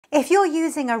If you're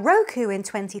using a Roku in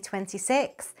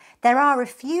 2026, there are a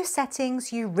few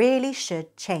settings you really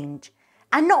should change.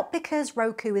 And not because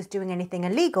Roku is doing anything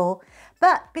illegal,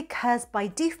 but because by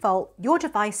default, your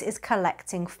device is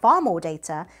collecting far more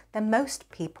data than most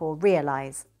people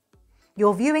realize.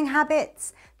 Your viewing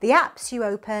habits, the apps you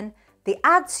open, the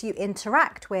ads you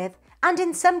interact with, and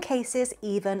in some cases,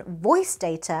 even voice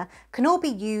data can all be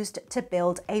used to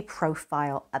build a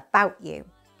profile about you.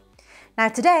 Now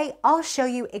today, I'll show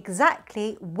you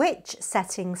exactly which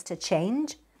settings to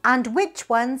change and which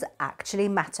ones actually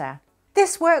matter.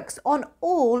 This works on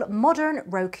all modern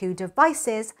Roku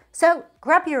devices, so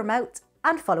grab your remote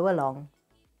and follow along.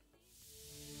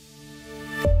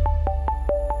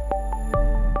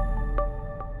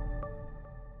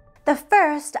 The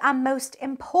first and most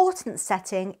important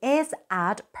setting is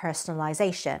ad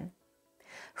personalization.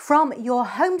 From your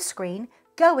home screen,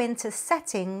 go into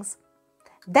Settings,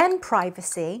 then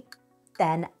Privacy,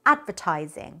 then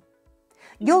Advertising.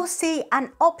 You'll see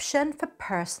an option for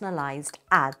personalized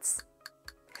ads.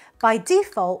 By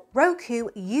default, Roku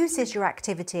uses your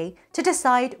activity to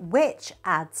decide which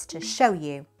ads to show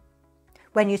you.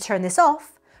 When you turn this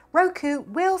off, Roku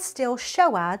will still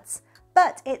show ads,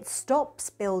 but it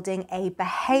stops building a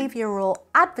behavioral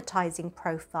advertising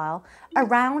profile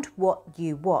around what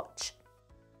you watch.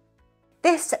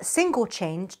 This single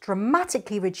change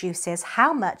dramatically reduces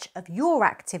how much of your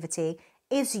activity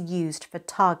is used for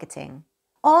targeting.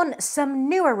 On some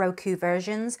newer Roku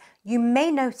versions, you may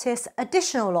notice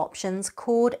additional options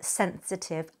called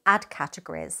sensitive ad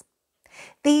categories.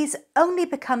 These only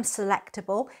become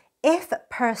selectable if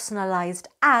personalized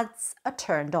ads are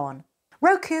turned on.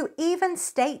 Roku even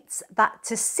states that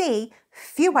to see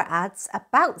fewer ads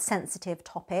about sensitive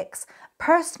topics,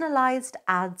 personalized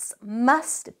ads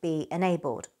must be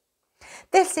enabled.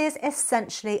 This is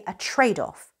essentially a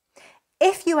trade-off.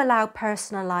 If you allow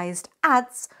personalized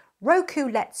ads, Roku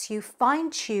lets you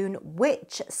fine-tune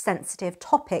which sensitive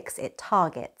topics it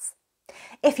targets.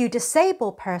 If you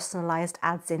disable personalized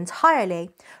ads entirely,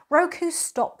 Roku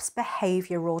stops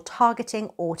behavioral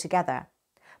targeting altogether,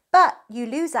 but you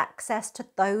lose access to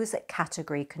those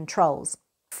category controls.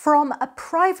 From a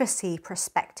privacy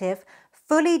perspective,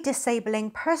 fully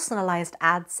disabling personalized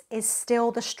ads is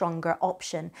still the stronger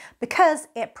option because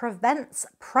it prevents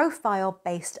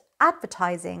profile-based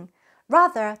advertising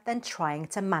rather than trying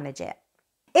to manage it.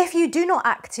 If you do not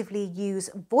actively use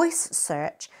voice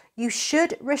search, you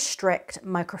should restrict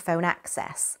microphone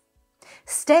access.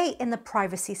 Stay in the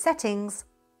privacy settings,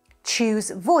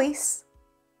 choose voice,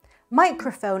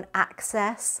 microphone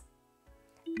access,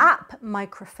 app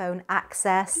microphone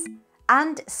access,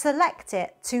 and select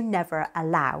it to never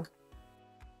allow.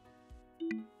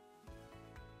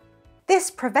 This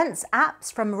prevents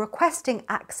apps from requesting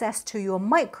access to your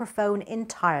microphone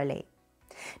entirely.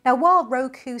 Now, while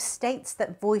Roku states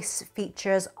that voice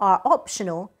features are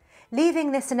optional,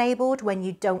 leaving this enabled when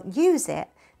you don't use it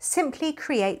simply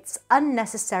creates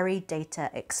unnecessary data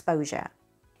exposure.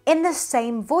 In the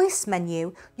same voice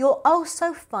menu, you'll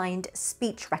also find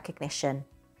speech recognition.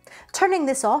 Turning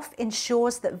this off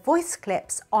ensures that voice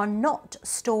clips are not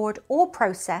stored or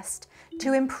processed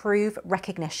to improve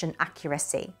recognition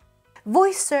accuracy.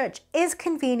 Voice search is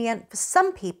convenient for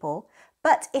some people,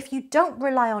 but if you don't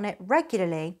rely on it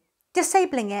regularly,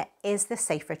 disabling it is the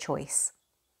safer choice.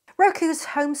 Roku's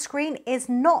home screen is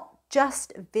not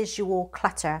just visual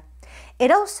clutter.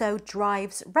 It also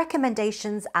drives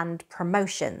recommendations and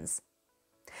promotions.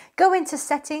 Go into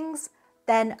Settings,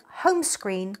 then Home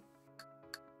Screen,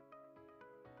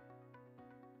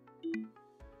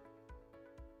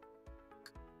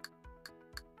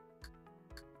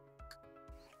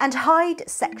 and hide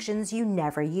sections you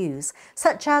never use,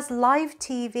 such as live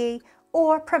TV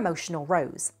or promotional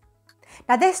rows.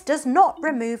 Now, this does not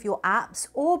remove your apps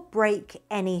or break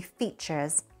any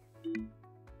features.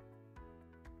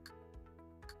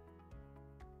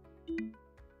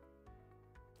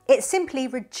 It simply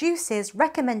reduces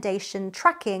recommendation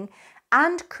tracking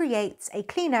and creates a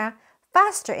cleaner,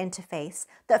 faster interface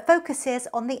that focuses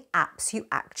on the apps you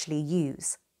actually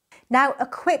use. Now, a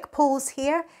quick pause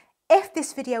here. If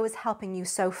this video is helping you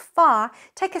so far,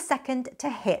 take a second to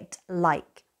hit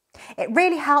like. It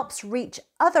really helps reach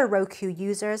other Roku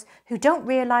users who don't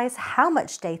realize how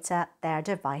much data their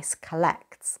device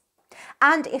collects.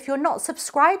 And if you're not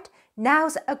subscribed,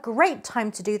 now's a great time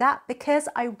to do that because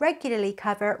I regularly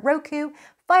cover Roku,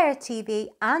 Fire TV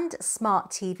and Smart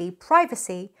TV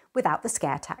privacy without the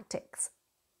scare tactics.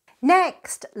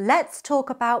 Next, let's talk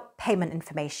about payment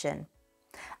information.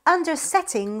 Under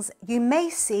Settings, you may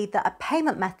see that a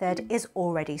payment method is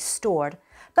already stored,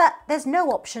 but there's no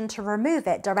option to remove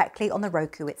it directly on the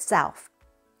Roku itself.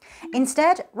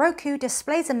 Instead, Roku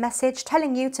displays a message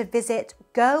telling you to visit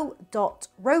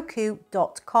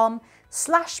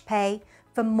go.roku.com/pay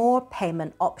for more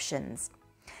payment options.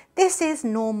 This is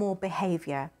normal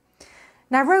behavior.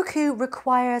 Now, Roku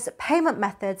requires payment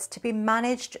methods to be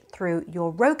managed through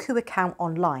your Roku account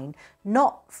online,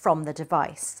 not from the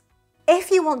device.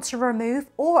 If you want to remove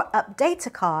or update a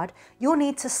card, you'll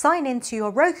need to sign into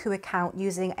your Roku account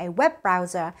using a web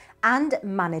browser and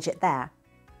manage it there.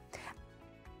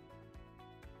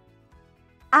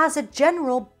 As a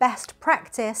general best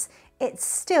practice, it's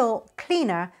still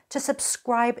cleaner to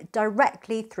subscribe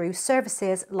directly through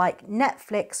services like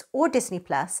Netflix or Disney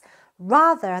Plus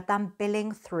rather than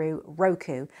billing through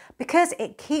Roku, because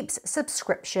it keeps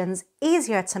subscriptions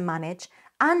easier to manage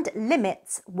and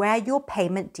limits where your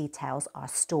payment details are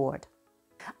stored.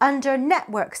 Under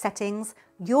Network Settings,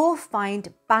 you'll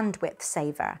find Bandwidth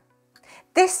Saver.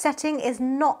 This setting is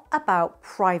not about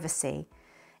privacy.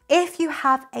 If you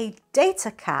have a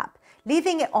data cap,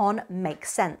 leaving it on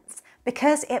makes sense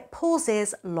because it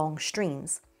pauses long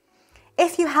streams.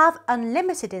 If you have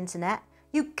unlimited internet,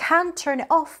 you can turn it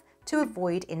off to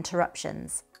avoid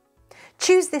interruptions.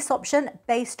 Choose this option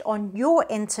based on your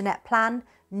internet plan,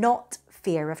 not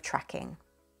fear of tracking.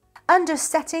 Under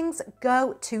Settings,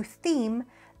 go to Theme,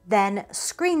 then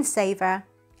Screensaver,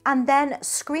 and then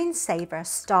Screensaver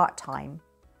Start Time.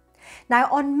 Now,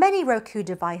 on many Roku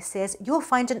devices, you'll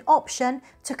find an option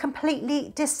to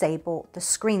completely disable the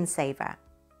screensaver.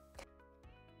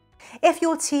 If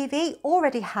your TV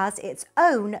already has its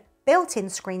own built-in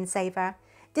screensaver,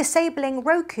 disabling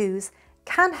Roku's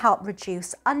can help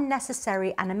reduce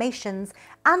unnecessary animations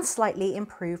and slightly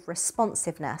improve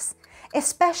responsiveness,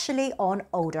 especially on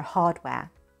older hardware.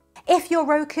 If your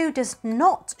Roku does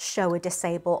not show a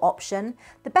disable option,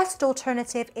 the best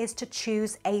alternative is to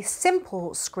choose a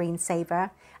simple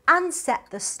screensaver and set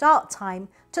the start time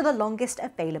to the longest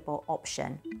available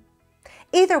option.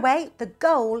 Either way, the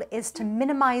goal is to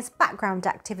minimize background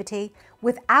activity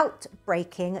without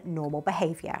breaking normal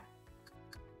behavior.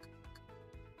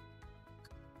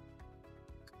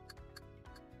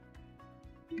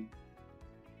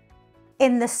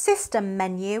 In the System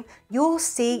menu, you'll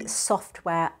see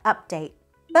Software Update,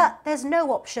 but there's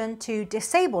no option to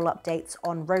disable updates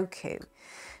on Roku.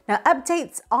 Now,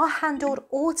 updates are handled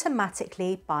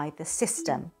automatically by the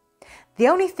system. The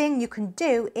only thing you can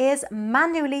do is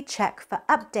manually check for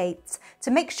updates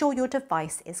to make sure your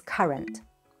device is current.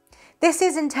 This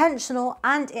is intentional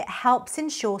and it helps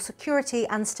ensure security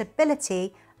and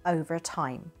stability over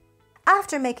time.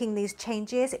 After making these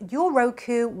changes, your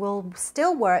Roku will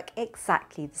still work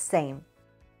exactly the same.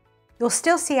 You'll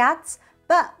still see ads,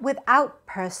 but without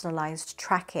personalized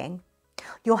tracking.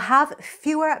 You'll have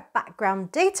fewer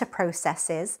background data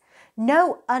processes,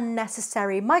 no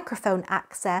unnecessary microphone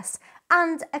access,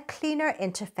 and a cleaner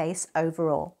interface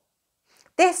overall.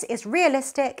 This is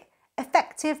realistic,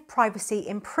 effective privacy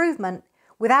improvement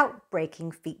without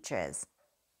breaking features.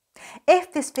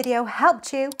 If this video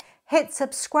helped you, hit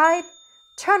subscribe,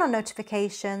 turn on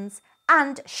notifications,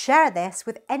 and share this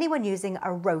with anyone using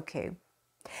a Roku.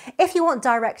 If you want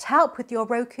direct help with your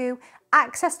Roku,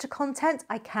 access to content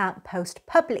I can't post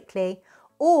publicly,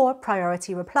 or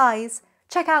priority replies,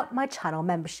 check out my channel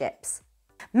memberships.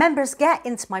 Members get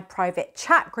into my private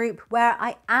chat group where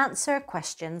I answer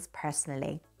questions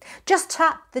personally. Just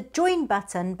tap the join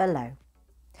button below.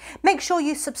 Make sure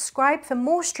you subscribe for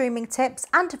more streaming tips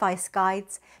and device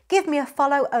guides, give me a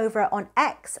follow over on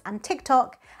X and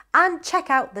TikTok, and check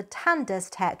out the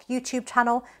unboxd.tech YouTube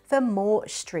channel for more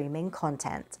streaming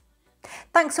content.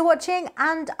 Thanks for watching,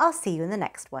 and I'll see you in the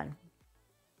next one.